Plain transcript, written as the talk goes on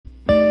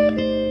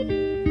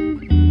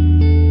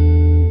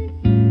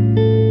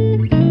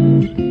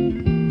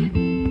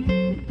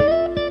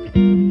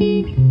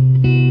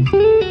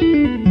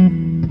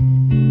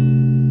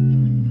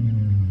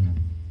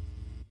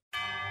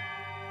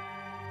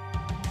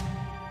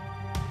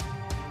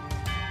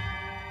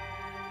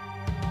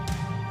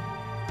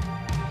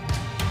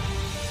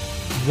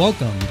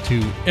Welcome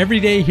to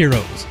Everyday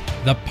Heroes,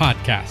 the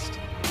podcast.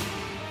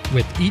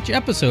 With each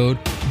episode,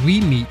 we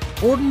meet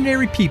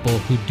ordinary people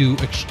who do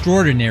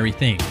extraordinary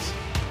things.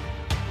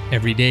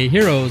 Everyday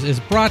Heroes is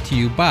brought to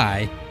you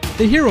by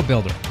The Hero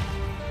Builder,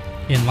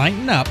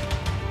 Enlighten Up,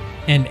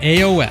 and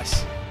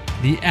AOS,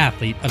 the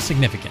Athlete of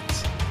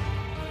Significance.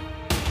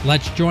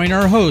 Let's join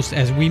our host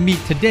as we meet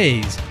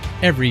today's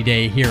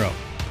Everyday Hero.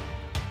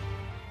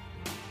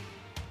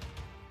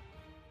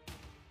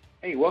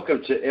 Hey,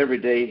 welcome to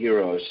Everyday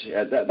Heroes.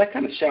 That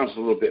kind of sounds a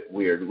little bit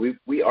weird.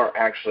 We are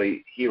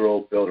actually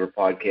Hero Builder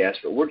Podcast,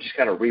 but we're just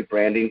kind of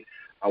rebranding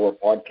our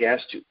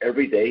podcast to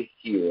Everyday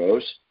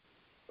Heroes,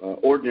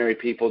 ordinary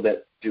people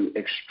that do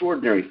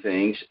extraordinary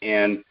things.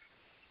 And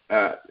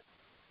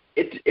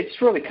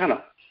it's really kind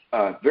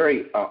of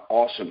very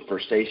awesome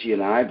for Stacy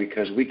and I,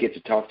 because we get to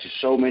talk to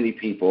so many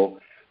people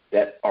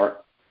that are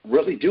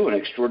really doing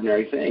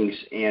extraordinary things.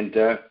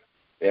 And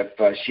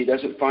if she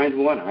doesn't find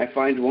one, I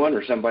find one,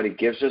 or somebody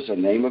gives us a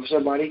name of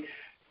somebody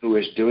who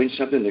is doing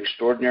something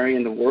extraordinary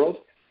in the world.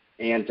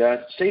 And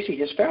Stacy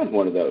has found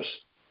one of those.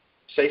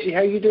 Stacy, how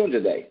are you doing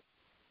today?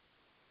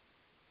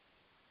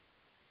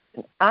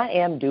 I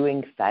am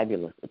doing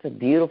fabulous. It's a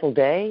beautiful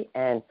day,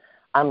 and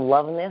I'm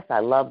loving this. I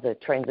love the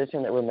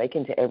transition that we're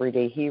making to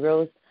Everyday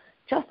Heroes,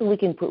 just so we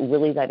can put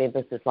really that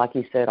emphasis, like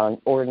you said, on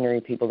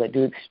ordinary people that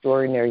do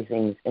extraordinary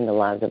things in the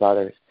lives of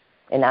others.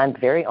 And I'm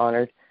very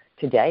honored.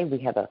 Today we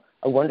have a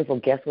wonderful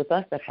guest with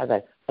us that has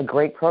a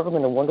great program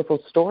and a wonderful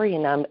story,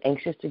 and I'm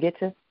anxious to get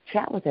to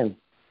chat with him.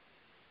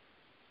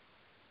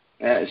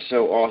 That is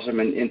so awesome.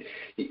 And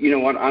you know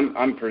what?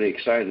 I'm pretty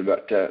excited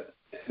about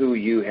who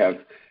you have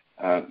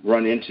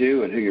run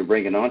into and who you're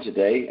bringing on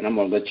today, and I'm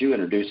going to let you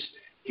introduce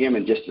him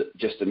in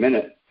just a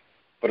minute.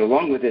 But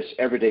along with this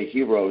Everyday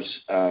Heroes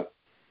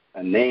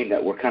a name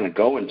that we're kind of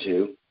going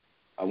to,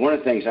 one of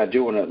the things I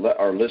do want to let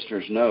our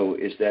listeners know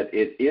is that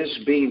it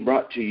is being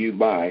brought to you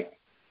by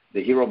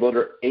The Hero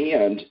Builder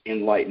and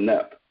Enlighten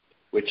Up,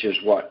 which is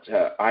what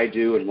I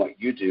do and what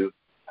you do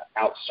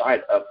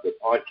outside of the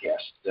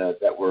podcast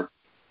that we're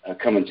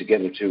coming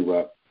together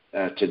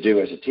to do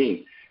as a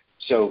team.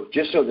 So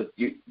just so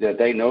that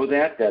they know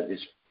that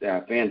is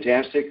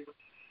fantastic.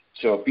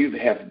 So if you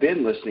have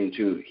been listening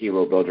to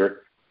Hero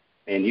Builder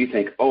and you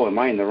think, oh, am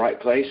I in the right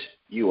place?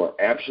 You are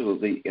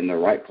absolutely in the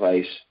right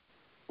place.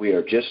 We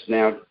are just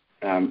now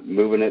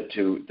moving it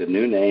to the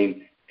new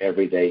name,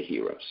 Everyday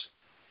Heroes.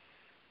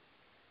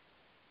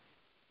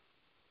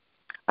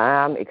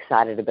 I'm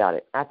excited about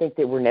it. I think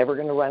that we're never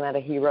going to run out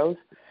of heroes,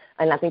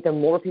 and I think the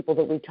more people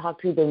that we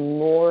talk to, the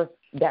more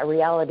that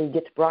reality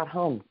gets brought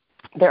home.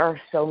 There are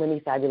so many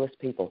fabulous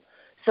people.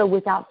 So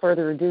without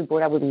further ado,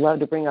 Boyd, I would love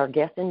to bring our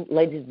guest in.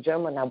 Ladies and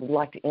gentlemen, I would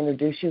like to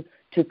introduce you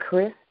to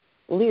Chris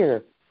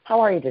Lear. How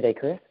are you today,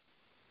 Chris?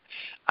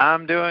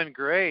 I'm doing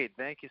great.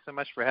 Thank you so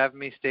much for having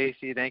me,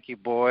 Stacy. Thank you,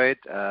 Boyd.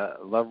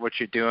 Love what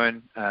you're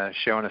doing,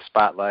 showing a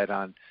spotlight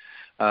on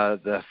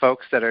the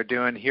folks that are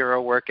doing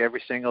hero work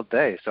every single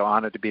day. So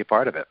honored to be a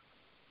part of it.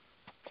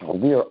 Well,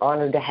 we are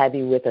honored to have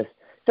you with us.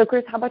 So,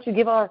 Chris, how about you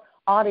give our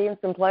audience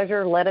some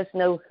pleasure, let us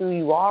know who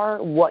you are,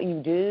 what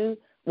you do,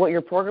 what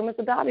your program is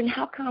about, and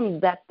how come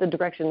that's the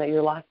direction that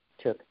your life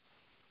took?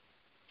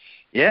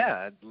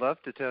 Yeah, I'd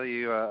love to tell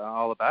you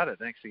all about it.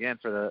 Thanks again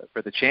for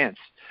the chance.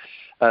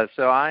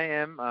 So I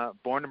am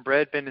born and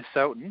bred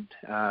Minnesotan,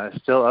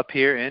 still up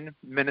here in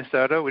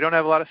Minnesota. We don't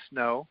have a lot of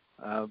snow,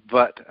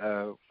 but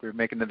we're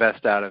making the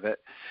best out of it.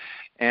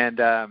 And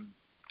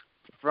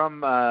from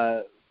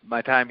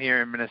my time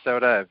here in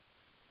Minnesota,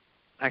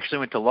 I actually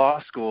went to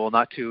law school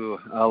not too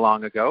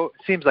long ago.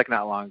 It seems like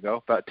not long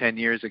ago, about 10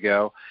 years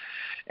ago,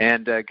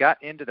 and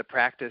got into the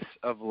practice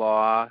of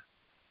law,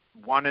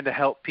 wanted to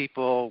help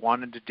people,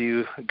 wanted to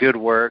do good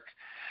work.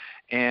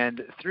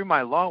 And through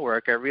my law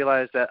work, I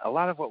realized that a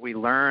lot of what we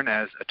learn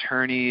as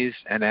attorneys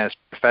and as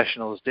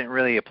professionals didn't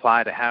really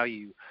apply to how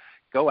you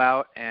go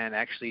out and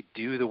actually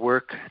do the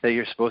work that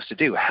you're supposed to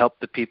do, help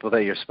the people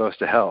that you're supposed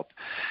to help.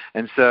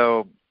 And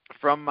so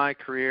from my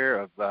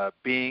career of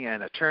being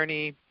an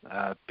attorney,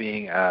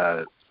 being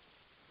a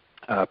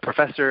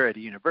professor at a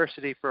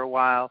university for a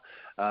while,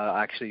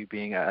 actually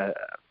being a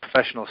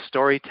professional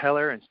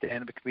storyteller and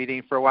stand-up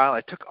comedian for a while,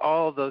 I took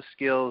all of those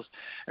skills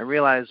and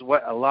realized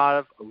what a lot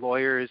of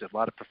lawyers, a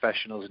lot of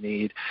professionals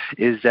need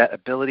is that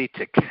ability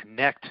to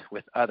connect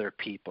with other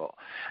people.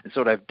 And so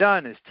what I've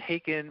done is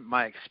taken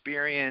my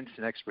experience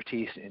and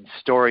expertise in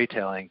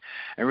storytelling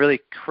and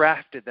really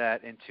crafted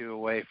that into a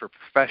way for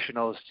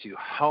professionals to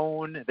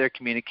hone their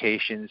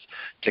communications,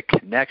 to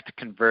connect,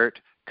 convert,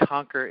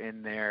 conquer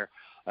in their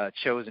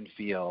chosen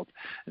field.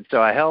 And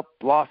so I help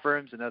law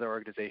firms and other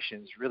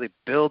organizations really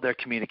build their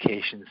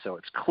communications so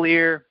it's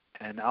clear,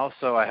 and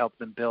also I help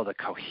them build a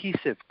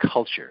cohesive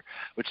culture,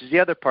 which is the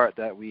other part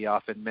that we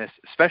often miss,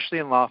 especially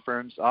in law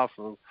firms,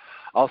 also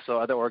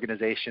other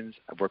organizations.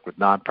 I've worked with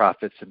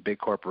nonprofits and big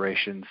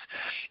corporations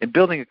in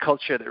building a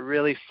culture that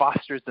really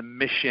fosters the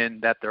mission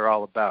that they're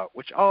all about,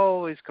 which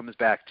always comes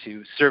back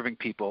to serving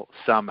people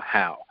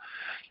somehow.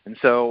 And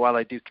so while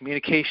I do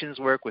communications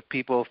work with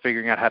people,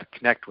 figuring out how to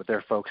connect with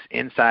their folks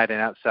inside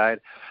and outside,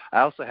 I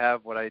also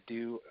have what I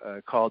do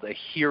called a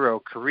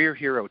career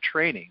hero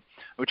training,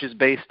 which is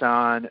based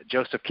on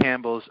Joseph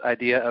Campbell's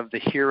idea of the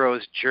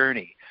hero's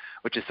journey,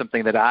 which is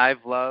something that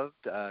I've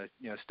loved,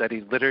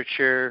 studied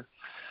literature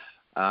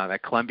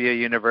at Columbia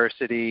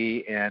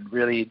University and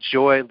really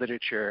enjoy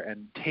literature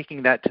and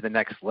taking that to the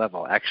next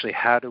level. Actually,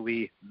 how do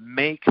we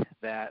make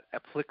that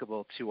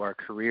applicable to our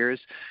careers?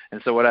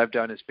 And so what I've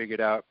done is figured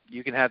out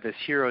you can have this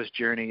hero's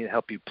journey to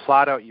help you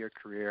plot out your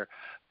career,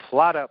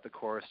 plot out the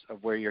course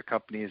of where your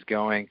company is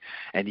going,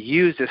 and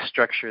use this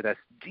structure that's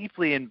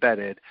deeply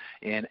embedded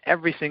in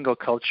every single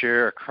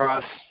culture,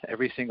 across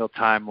every single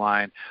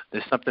timeline.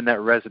 There's something that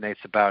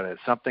resonates about it,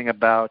 something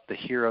about the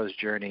hero's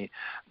journey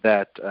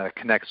that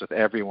connects with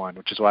everyone,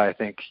 which is why I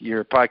think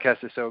your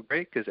podcast is so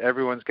great, because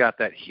everyone's got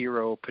that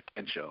hero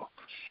potential.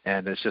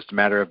 And it's just a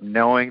matter of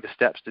knowing the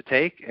steps to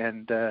take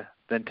and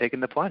then taking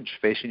the plunge,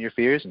 facing your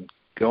fears and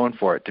going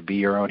for it to be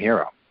your own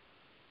hero.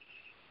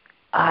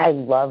 I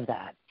love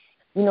that.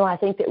 I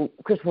think that,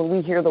 Chris, when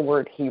we hear the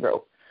word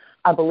hero,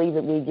 I believe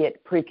that we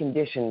get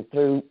preconditioned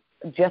through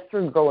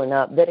growing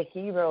up that a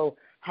hero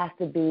has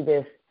to be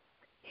this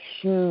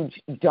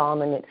huge,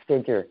 dominant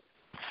figure,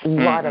 a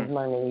lot of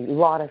money, a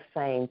lot of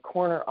fame,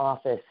 corner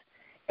office.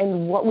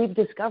 And what we've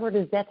discovered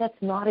is that that's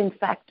not, in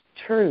fact,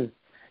 true.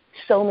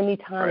 So many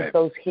times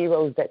those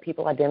heroes that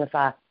people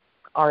identify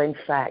are, in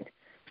fact,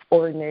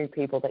 ordinary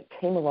people that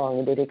came along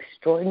and did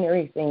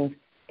extraordinary things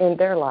in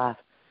their life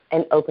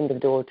and opened the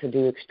door to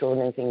do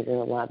extraordinary things in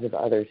the lives of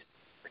others.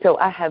 So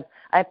I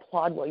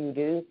applaud what you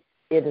do.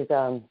 It is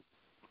a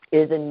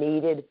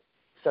needed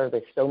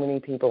service. So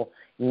many people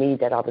need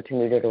that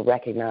opportunity to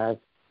recognize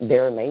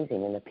they're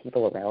amazing and the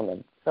people around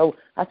them. So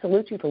I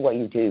salute you for what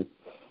you do.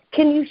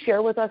 Can you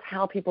share with us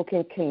how people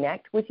can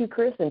connect with you,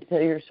 Chris, and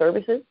to your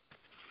services?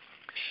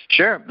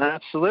 Sure,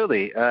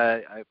 absolutely.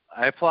 I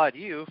applaud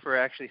you for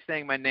actually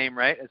saying my name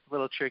right. It's a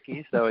little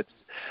tricky. So it's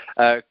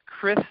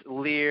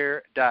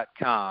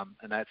chrislear.com,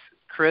 and that's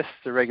Chris,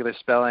 the regular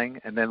spelling,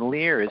 and then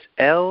Lear is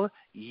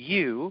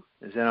L-U,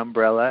 as in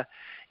umbrella,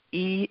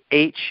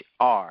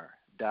 E-H-R.com.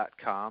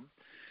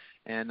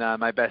 And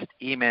my best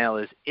email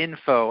is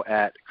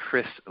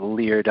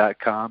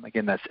info@chrislear.com.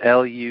 Again, that's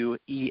L-U-E-H-R.com.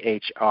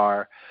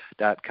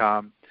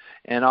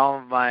 And all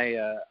of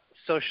my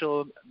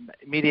social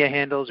media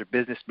handles or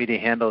business media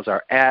handles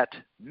are at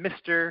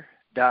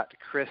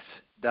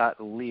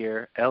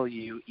mr.chris.lear,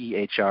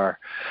 L-U-E-H-R,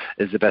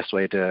 is the best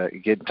way to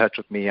get in touch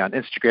with me on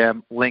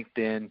Instagram,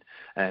 LinkedIn,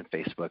 and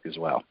Facebook as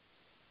well.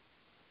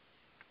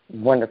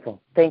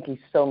 Wonderful. Thank you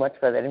so much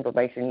for that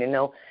information.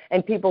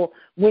 And people,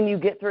 when you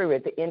get through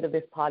at the end of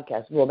this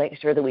podcast, we'll make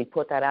sure that we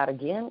put that out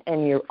again,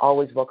 and you're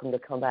always welcome to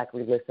come back,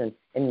 re-listen,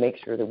 and make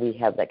sure that we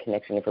have that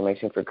connection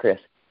information for Chris.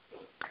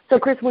 So,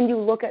 Chris, when you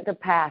look at the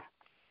path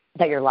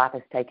that your life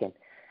has taken,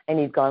 and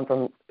you've gone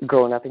from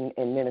growing up in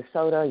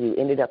Minnesota, you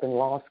ended up in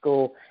law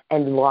school,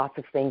 and lots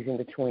of things in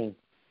between,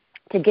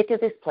 to get to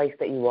this place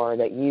that you are,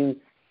 that you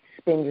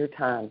spend your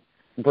time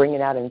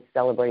bringing out and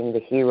celebrating the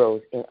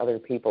heroes in other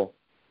people,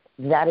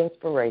 that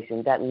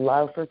inspiration, that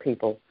love for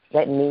people,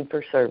 that need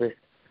for service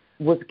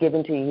was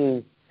given to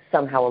you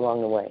somehow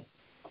along the way.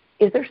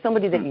 Is there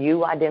somebody that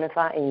you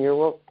identify in your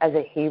world as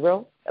a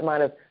hero that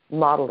might have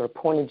modeled or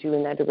pointed you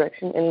in that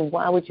direction, and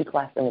why would you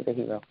class them as a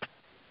hero?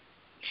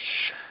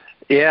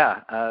 Yeah,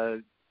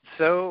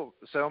 so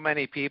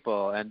many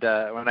people. And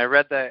when I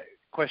read that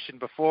question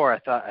before, I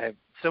thought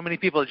so many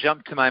people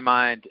jumped to my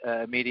mind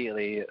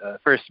immediately.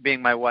 First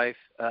being my wife,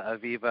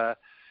 Aviva,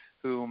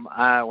 whom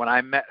when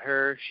I met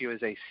her, she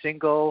was a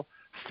single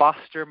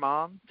foster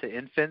mom to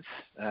infants.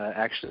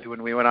 Actually,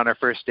 when we went on our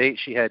first date,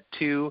 she had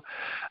 2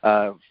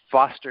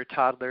 foster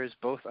toddlers,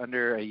 both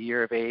under a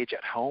year of age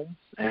at home,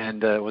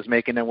 and was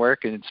making it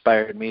work, and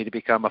inspired me to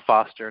become a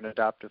foster and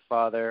adoptive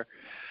father.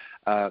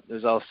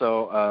 There's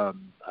also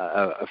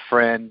a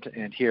friend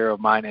and hero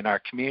of mine in our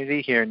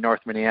community here in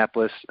North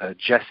Minneapolis,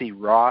 Jesse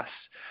Ross,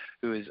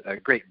 who is a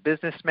great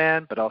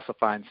businessman, but also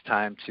finds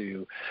time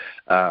to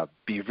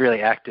be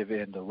really active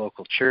in the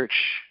local church,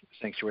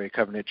 Sanctuary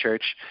Covenant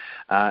Church,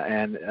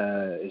 and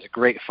is a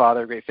great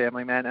father, great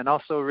family man, and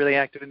also really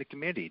active in the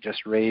community.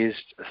 Just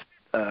raised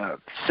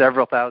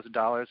several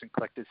 $1,000s and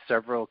collected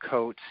several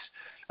coats,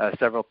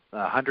 several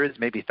hundreds,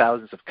 maybe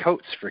thousands of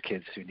coats for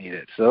kids who need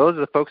it. So those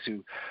are the folks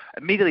who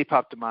immediately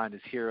popped to mind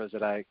as heroes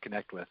that I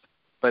connect with.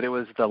 But it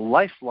was the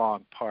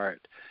lifelong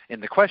part in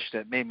the question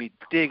that made me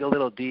dig a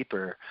little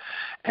deeper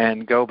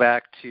and go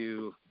back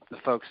to the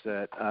folks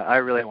that I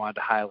really wanted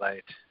to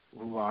highlight,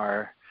 who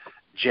are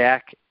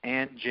Jack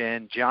and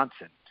Jen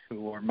Johnson,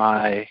 who were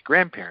my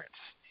grandparents.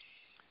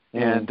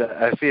 And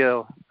I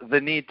feel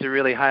the need to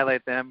really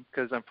highlight them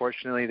because,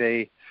 unfortunately,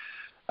 they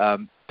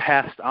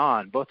passed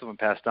on. Both of them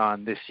passed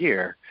on this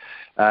year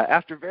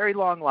after very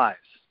long lives.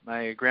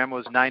 My grandma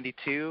was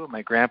 92.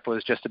 My grandpa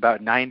was just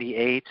about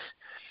 98.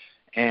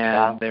 And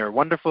wow. They're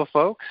wonderful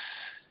folks.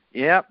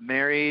 Yeah,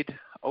 married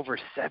over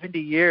 70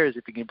 years,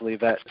 if you can believe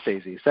that,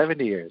 Stacey.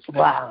 70 years.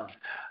 Wow.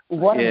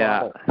 What a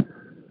model.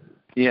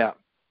 Yeah.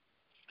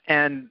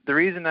 And the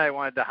reason I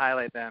wanted to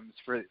highlight them is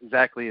for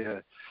exactly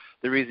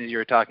the reasons you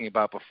were talking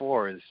about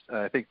before. Is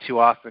I think too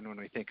often when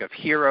we think of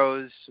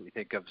heroes, we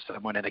think of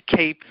someone in a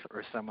cape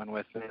or someone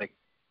with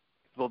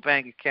a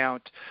bank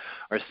account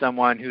or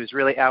someone who's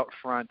really out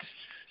front,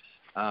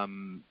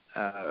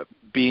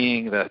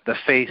 being the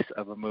face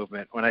of a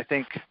movement, when I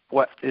think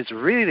what is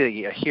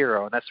really a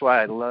hero, and that's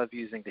why I love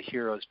using the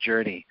hero's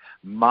journey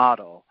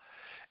model,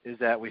 is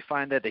that we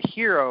find that a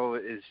hero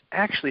is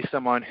actually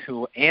someone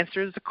who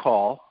answers the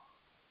call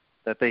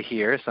that they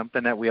hear,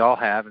 something that we all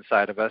have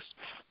inside of us,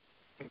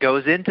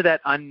 goes into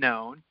that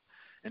unknown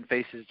and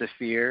faces the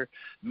fear,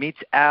 meets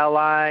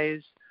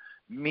allies,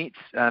 meets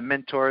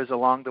mentors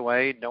along the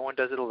way. No one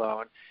does it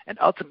alone, and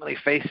ultimately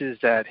faces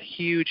that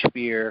huge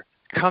fear,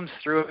 comes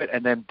through it,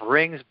 and then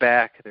brings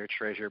back their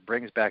treasure,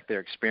 brings back their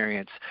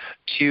experience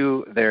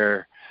to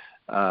their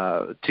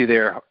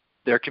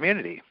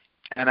community.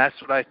 And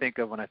that's what I think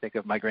of when I think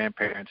of my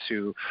grandparents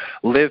who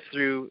lived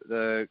through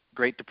the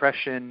Great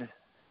Depression,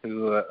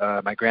 who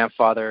my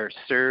grandfather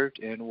served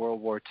in World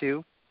War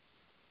II,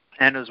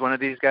 and was one of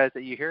these guys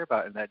that you hear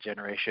about in that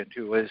generation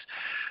who was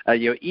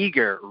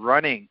eager,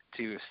 running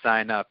to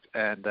sign up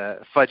and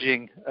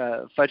fudging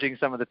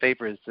some of the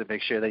papers to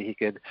make sure that he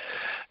could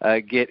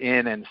get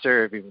in and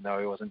serve, even though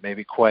he wasn't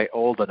maybe quite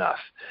old enough.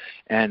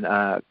 And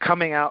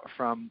coming out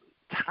from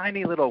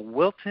tiny little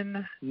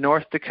Wilton,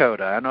 North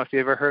Dakota. I don't know if you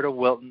ever heard of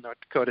Wilton, North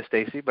Dakota,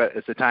 Stacy, but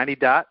it's a tiny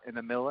dot in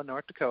the middle of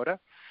North Dakota.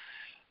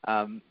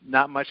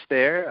 Not much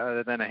there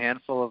other than a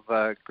handful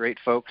of great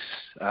folks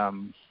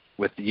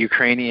with the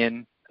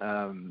Ukrainian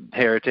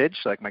heritage,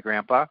 like my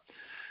grandpa,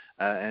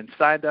 and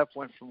signed up,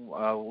 went from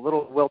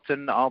little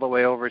Wilton all the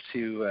way over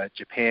to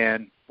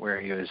Japan, where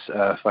he was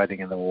fighting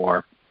in the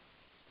war.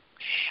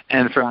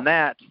 And from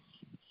that,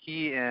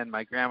 he and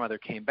my grandmother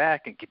came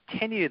back and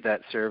continued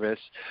that service.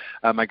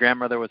 My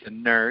grandmother was a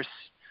nurse,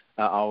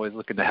 always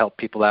looking to help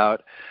people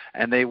out,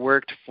 and they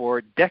worked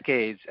for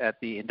decades at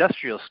the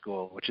industrial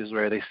school, which is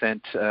where they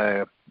sent,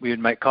 we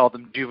might call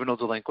them juvenile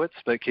delinquents,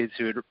 but kids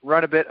who had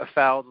run a bit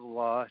afoul of the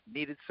law,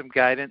 needed some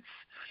guidance,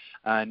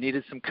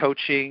 needed some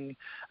coaching,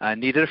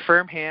 needed a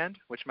firm hand,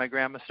 which my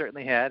grandma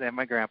certainly had, and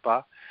my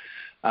grandpa.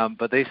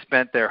 But they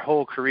spent their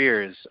whole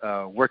careers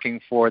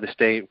working for the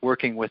state,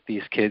 working with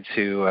these kids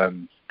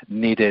who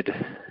needed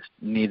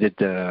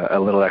a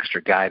little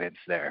extra guidance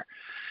there.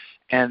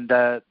 And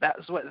that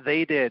was what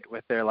they did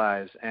with their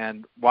lives.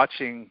 And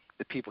watching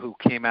the people who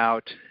came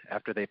out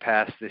after they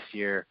passed this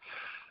year,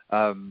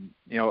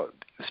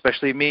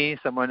 especially me,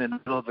 someone in the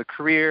middle of a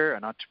career,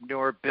 an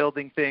entrepreneur,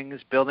 building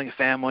things, building a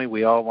family,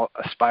 we all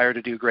aspire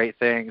to do great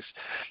things.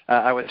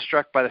 I was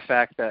struck by the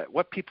fact that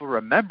what people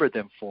remembered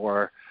them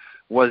for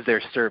was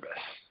their service,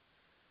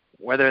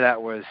 whether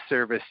that was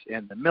service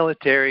in the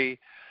military,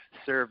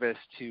 service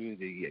to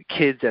the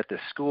kids at the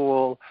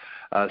school,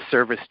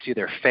 service to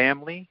their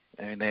family.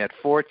 I mean, they had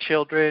 4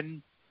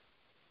 children,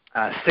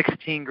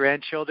 16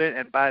 grandchildren,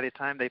 and by the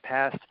time they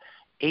passed,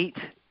 8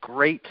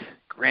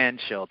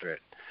 great-grandchildren.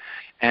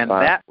 And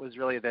wow. that was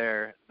really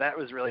their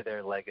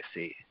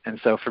legacy. And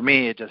so for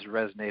me, it just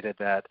resonated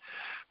that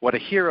what a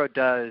hero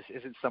does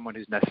isn't someone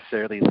who's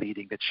necessarily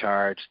leading the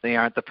charge. They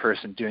aren't the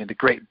person doing the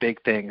great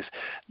big things.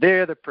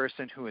 They're the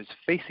person who is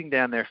facing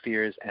down their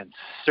fears and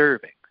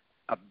serving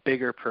a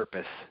bigger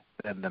purpose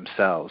than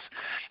themselves.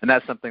 And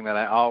that's something that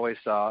I always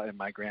saw in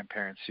my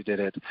grandparents who did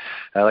it,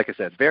 like I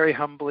said, very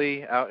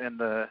humbly out in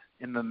the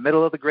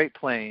middle of the Great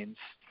Plains,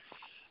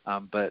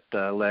 but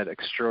led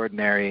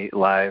extraordinary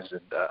lives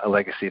and a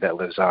legacy that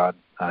lives on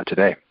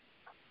today.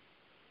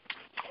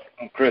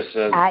 Chris,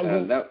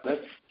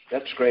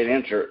 that's a great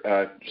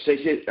answer.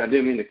 Stacey, I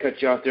didn't mean to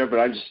cut you off there, but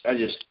I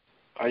just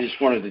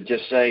wanted to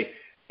just say,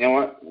 you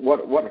know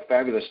what a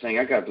fabulous thing.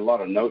 I got a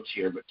lot of notes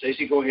here, but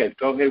Stacey, go ahead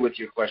with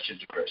your question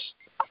to Chris.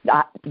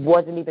 That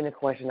wasn't even a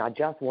question. I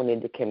just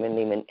wanted to commend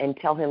him and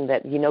tell him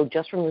that,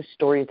 just from the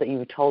stories that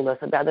you've told us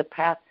about the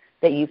path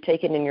that you've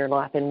taken in your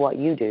life and what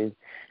you do,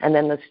 and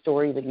then the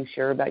story that you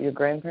share about your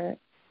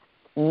grandparents,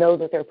 know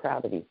that they're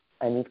proud of you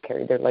and you've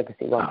carried their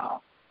legacy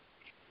well. Oh,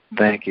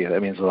 thank you.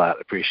 That means a lot.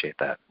 I appreciate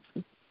that.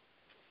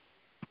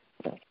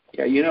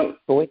 Yeah,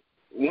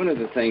 one of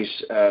the things,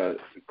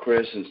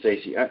 Chris and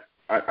Stacey,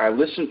 I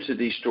listen to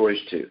these stories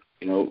too.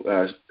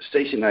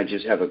 Stacey and I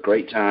just have a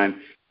great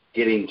time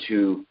getting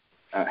to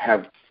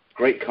have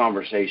great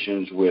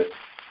conversations with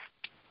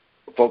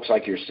folks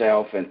like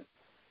yourself, and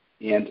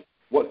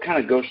what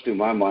kind of goes through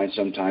my mind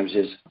sometimes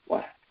is,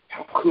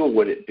 how cool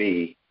would it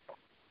be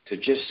to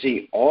just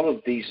see all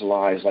of these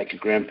lives, like your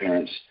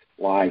grandparents'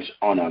 lives,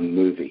 on a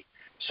movie,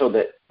 so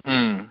that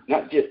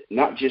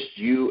not just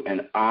you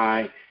and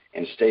I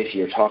and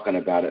Stacey are talking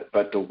about it,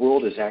 but the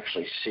world is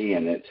actually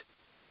seeing it,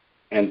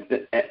 and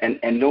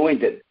knowing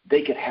that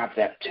they could have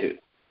that too.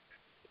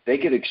 They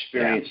could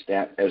experience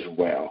that as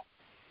well.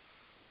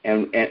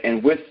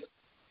 And with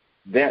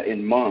that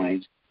in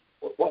mind,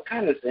 what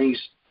kind of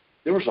things,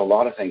 there was a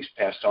lot of things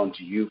passed on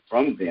to you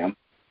from them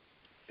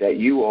that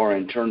you are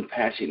in turn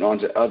passing on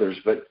to others.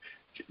 But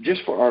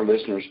just for our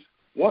listeners,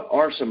 what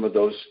are some of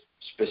those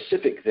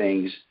specific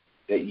things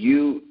that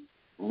you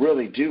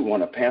really do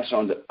want to pass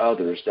on to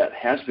others that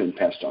has been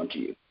passed on to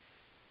you.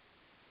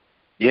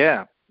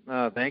 Yeah.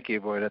 Oh, thank you,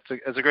 boy.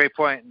 That's a great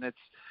point, and it's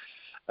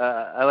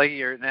I like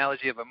your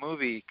analogy of a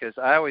movie, because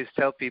I always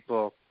tell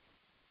people,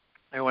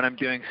 and when I'm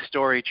doing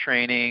story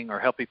training or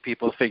helping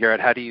people figure out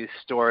how to use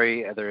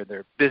story, either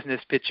their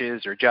business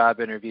pitches or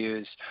job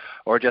interviews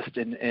or just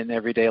in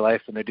everyday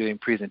life when they're doing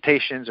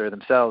presentations or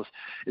themselves,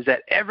 is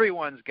that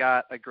everyone's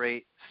got a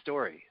great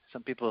story.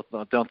 Some people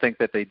don't think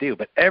that they do,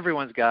 but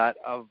everyone's got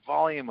a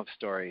volume of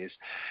stories.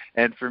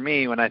 And for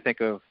me, when I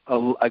think of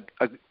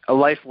a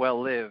life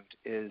well lived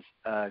is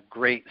a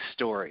great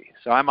story.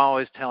 So I'm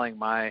always telling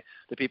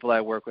the people I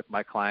work with,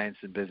 my clients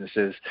and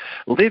businesses,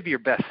 live your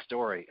best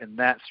story, and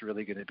that's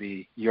really going to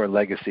be your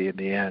legacy in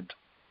the end.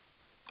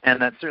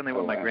 And that's certainly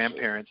what my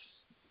grandparents,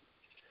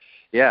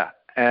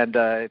 and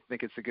I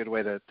think it's a good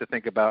way to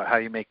think about how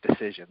you make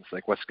decisions,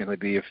 like what's going to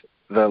be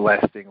the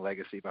lasting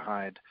legacy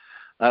behind.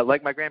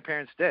 Like my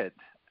grandparents did.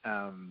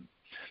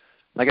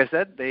 Like I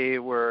said, they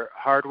were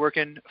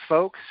hardworking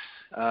folks.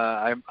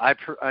 I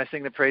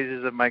sing the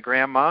praises of my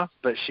grandma,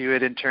 but she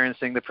would in turn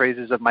sing the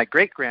praises of my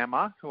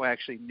great-grandma, who I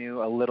actually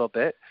knew a little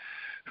bit,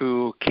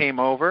 who came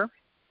over,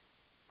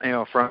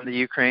 from the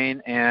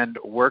Ukraine and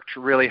worked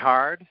really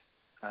hard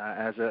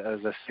as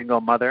a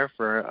single mother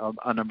for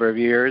a number of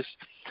years,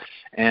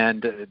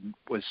 and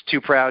was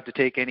too proud to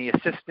take any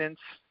assistance.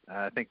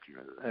 I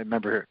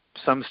remember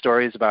some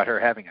stories about her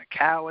having a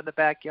cow in the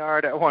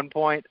backyard at one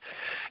point.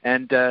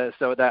 And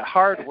so that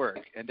hard work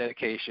and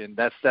dedication,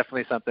 that's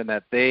definitely something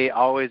that they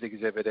always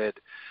exhibited,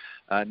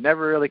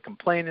 never really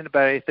complaining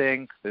about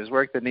anything. There's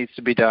work that needs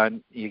to be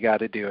done. You got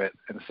to do it.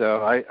 And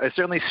so I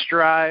certainly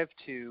strive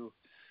to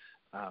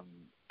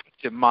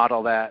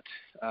model that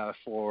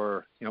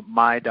for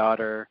my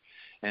daughter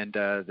and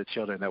the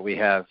children that we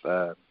have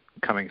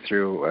coming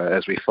through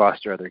as we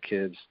foster other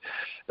kids,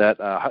 that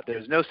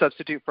there's no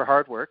substitute for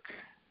hard work,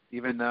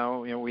 even though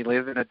we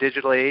live in a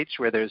digital age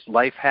where there's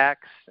life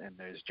hacks and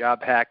there's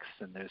job hacks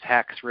and there's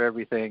hacks for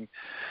everything.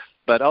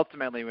 But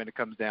ultimately, when it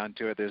comes down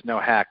to it, there's no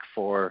hack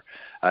for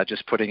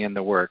just putting in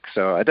the work.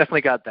 So I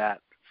definitely got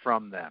that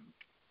from them,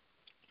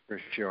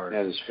 for sure.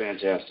 That is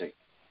fantastic.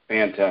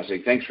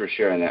 Fantastic. Thanks for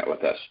sharing that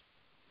with us.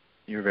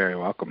 You're very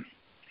welcome.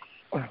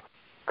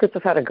 Chris,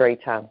 I've had a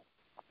great time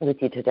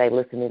with you today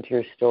listening to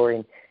your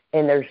story.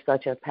 And there's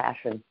such a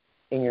passion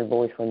in your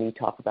voice when you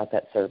talk about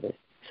that service.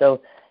 So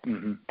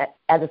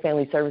as a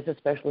family services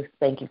specialist,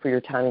 thank you for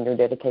your time and your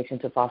dedication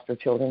to foster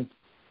children.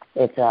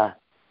 It's a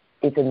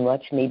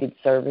much-needed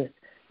service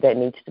that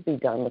needs to be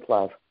done with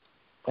love.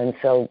 And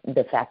so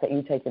the fact that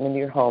you take them into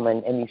your home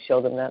and you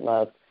show them that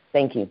love,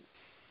 thank you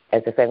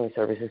as a family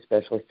services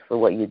specialist for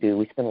what you do.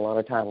 We spend a lot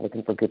of time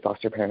looking for good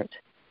foster parents.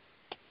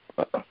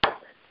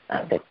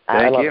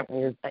 Thank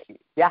you.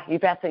 Yeah, you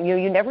pass it.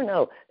 You never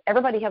know.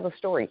 Everybody has a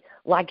story.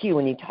 Like you,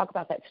 when you talk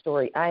about that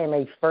story, I am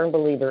a firm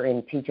believer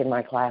in teaching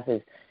my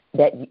classes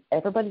that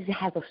everybody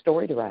has a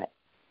story to write.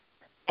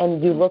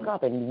 And you look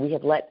up, and we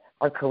have let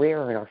our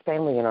career and our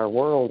family and our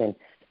world and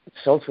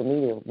social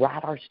media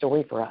write our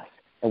story for us.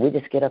 And we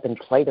just get up and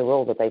play the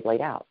role that they've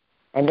laid out.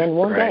 And then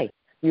one day,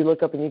 you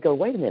look up and you go,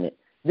 wait a minute,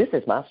 this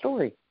is my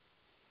story.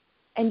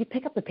 And you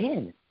pick up the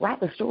pen, write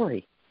the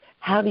story.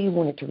 How do you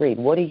want it to read?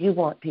 What do you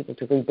want people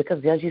to read?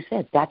 Because, as you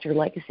said, that's your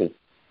legacy,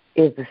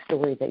 is the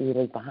story that you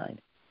leave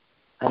behind.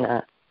 And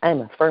I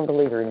am a firm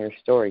believer in your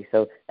story,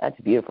 so that's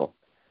beautiful.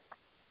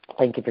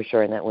 Thank you for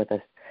sharing that with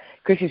us.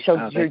 Chris, you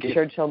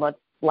shared so much.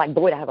 Like,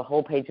 Boyd, I have a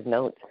whole page of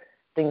notes,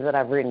 things that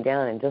I've written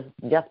down, and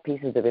just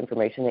pieces of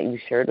information that you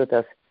shared with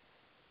us.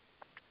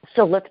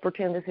 So let's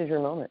pretend this is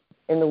your moment,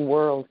 and the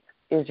world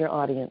is your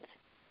audience.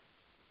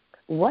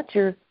 What's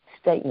your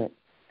statement?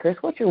 Chris,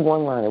 what's your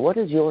one-liner? What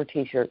does your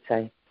T-shirt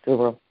say to the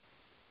world?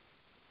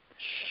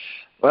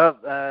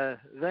 Well,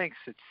 thanks.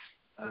 It's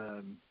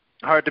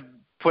hard to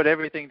put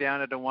everything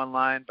down into one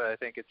line, but I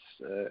think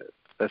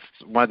that's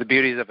one of the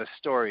beauties of a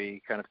story.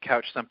 You kind of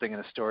couch something in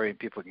a story, and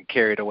people can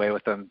carry it away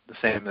with them the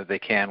same that they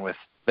can with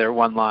their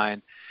one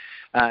line.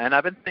 And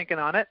I've been thinking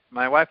on it.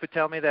 My wife would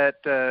tell me that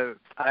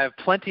I have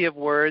plenty of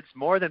words,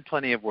 more than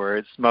plenty of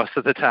words, most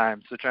of the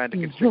time. So trying to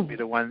constrict me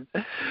to one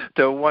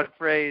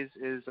phrase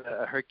is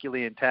a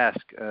Herculean task,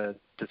 to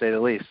say the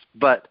least.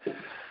 But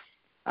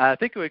I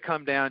think it would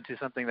come down to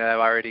something that I've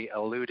already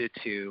alluded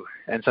to,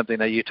 and something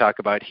that you talk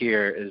about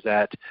here is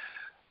that,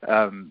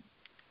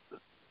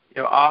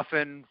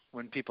 often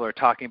when people are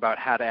talking about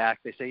how to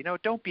act, they say,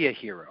 don't be a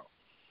hero.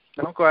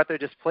 Don't go out there,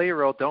 just play your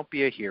role. Don't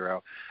be a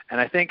hero. And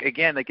I think,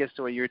 again, that gets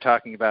to what you were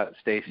talking about,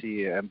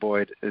 Stacy and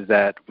Boyd, is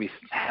that we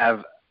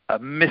have a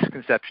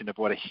misconception of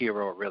what a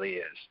hero really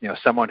is.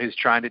 Someone who's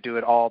trying to do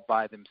it all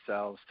by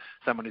themselves,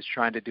 someone who's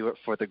trying to do it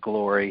for the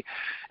glory.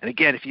 And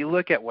again, if you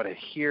look at what a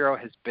hero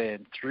has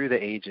been through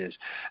the ages,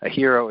 a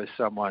hero is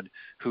someone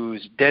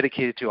who's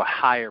dedicated to a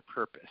higher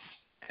purpose,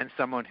 and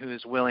someone who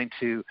is willing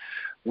to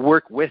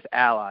work with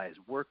allies,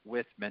 work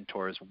with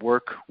mentors,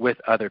 work with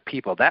other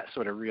people. That's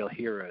what a real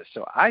hero is.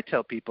 So I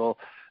tell people,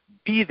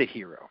 be the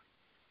hero.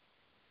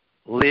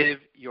 live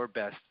your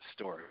best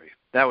story.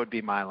 That would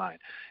be my line.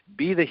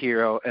 Be the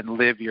hero and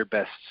live your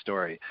best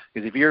story.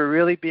 Because if you're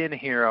really being a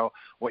hero,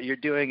 what you're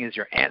doing is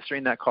you're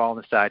answering that call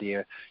inside of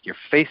you. You're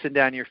facing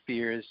down your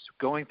fears,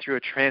 going through a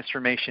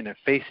transformation and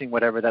facing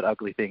whatever that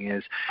ugly thing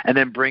is, and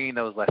then bringing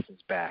those lessons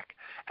back.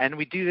 And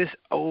we do this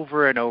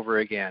over and over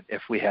again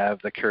if we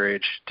have the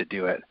courage to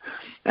do it.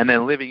 And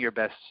then living your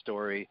best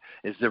story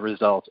is the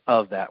result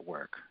of that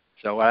work.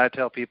 So what I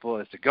tell people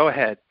is to go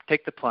ahead,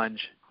 take the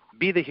plunge,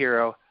 be the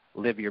hero,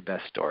 live your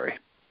best story.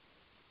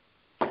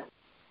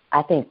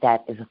 I think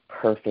that is a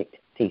perfect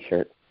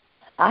T-shirt.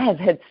 I have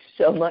had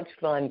so much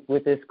fun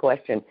with this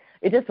question.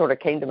 It just sort of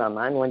came to my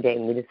mind one day,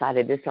 and we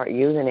decided to start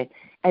using it.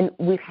 And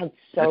we've had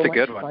so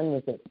much fun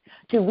with it.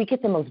 Dude, we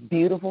get the most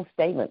beautiful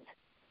statements.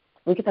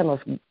 We get the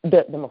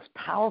most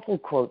powerful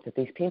quotes that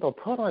these people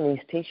put on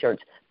these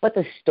T-shirts, but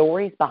the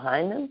stories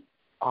behind them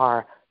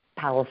are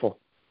powerful.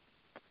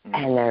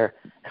 And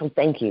so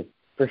thank you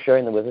for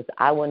sharing them with us.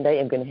 I one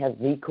day am going to have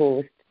the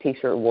coolest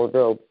T-shirt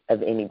wardrobe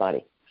of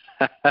anybody.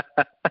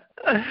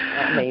 I'm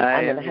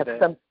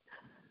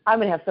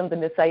going to have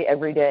something to say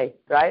every day,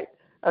 right?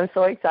 I'm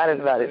so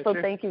excited about it. So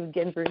thank you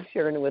again for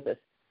sharing it with us.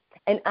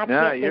 And I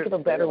can't think of a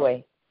better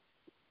way.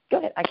 Go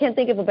ahead. I can't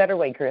think of a better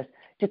way, Chris,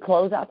 to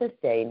close out this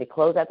day and to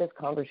close out this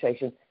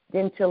conversation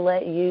than to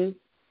let you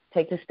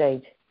take the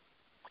stage.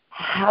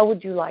 How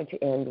would you like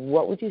to end?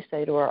 What would you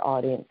say to our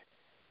audience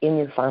in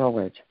your final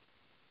words?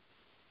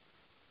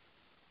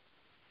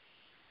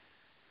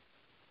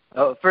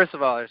 Oh, first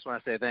of all, I just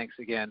want to say thanks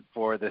again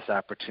for this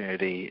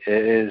opportunity.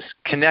 It is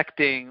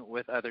connecting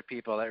with other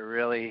people that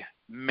really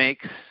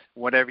makes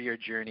whatever your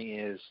journey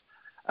is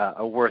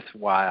a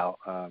worthwhile.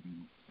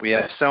 We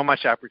have so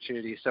much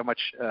opportunity, so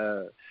much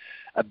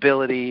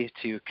ability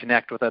to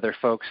connect with other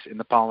folks in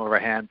the palm of our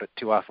hand, but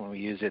too often we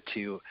use it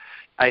to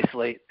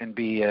isolate and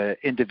be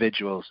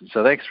individuals. And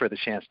so thanks for the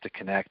chance to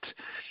connect.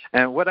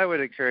 And what I would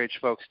encourage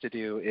folks to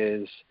do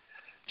is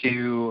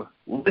to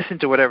listen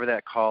to whatever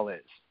that call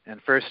is. And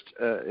first,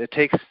 it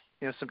takes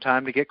some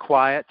time to get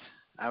quiet.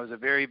 I was a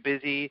very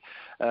busy,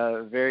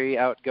 very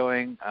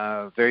outgoing,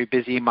 very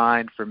busy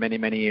mind for many,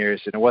 many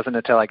years. And it wasn't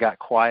until I got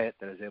quiet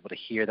that I was able to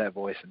hear that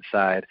voice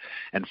inside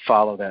and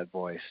follow that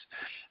voice.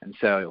 And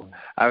so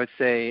I would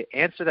say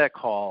answer that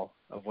call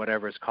of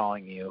whatever is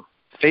calling you,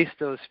 face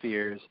those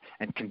fears,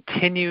 and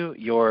continue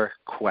your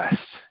quest.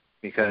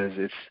 Because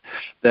it's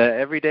the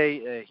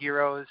everyday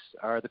heroes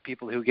are the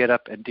people who get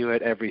up and do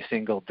it every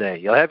single day.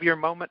 You'll have your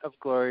moment of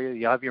glory.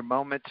 You'll have your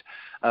moment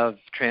of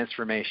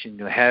transformation.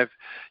 You'll have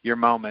your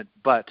moment.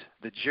 But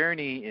the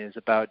journey is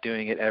about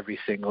doing it every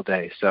single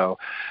day. So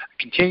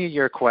continue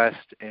your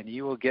quest, and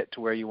you will get to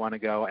where you want to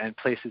go and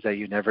places that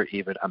you never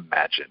even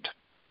imagined.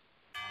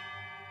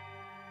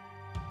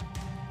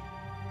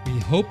 We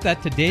hope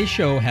that today's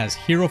show has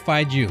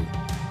heroified you.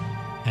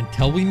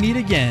 Until we meet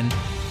again,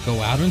 go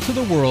out into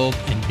the world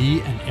and be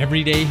an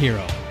everyday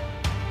hero.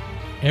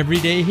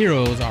 Everyday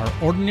heroes are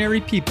ordinary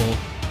people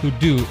who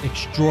do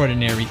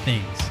extraordinary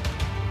things.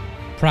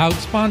 Proud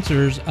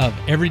sponsors of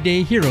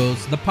Everyday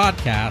Heroes, the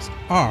podcast,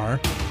 are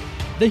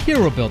The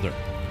Hero Builder.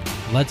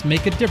 Let's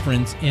make a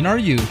difference in our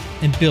youth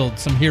and build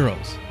some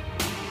heroes.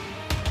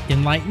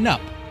 Enlighten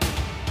Up.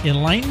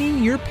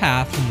 Enlightening your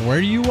path from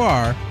where you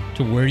are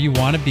to where you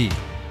want to be.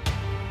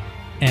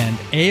 And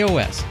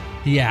AOS,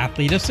 the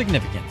Athlete of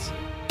Significance.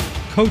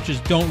 Coaches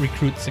don't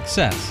recruit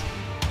success,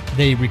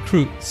 they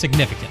recruit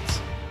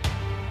significance.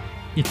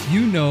 If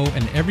you know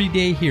an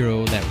everyday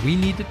hero that we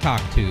need to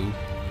talk to,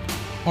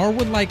 or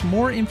would like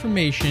more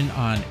information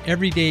on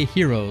Everyday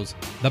Heroes,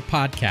 the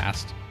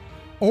podcast,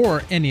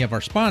 or any of our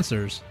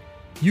sponsors,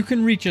 you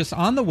can reach us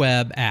on the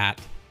web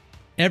at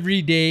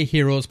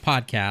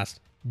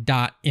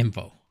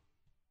everydayheroespodcast.info.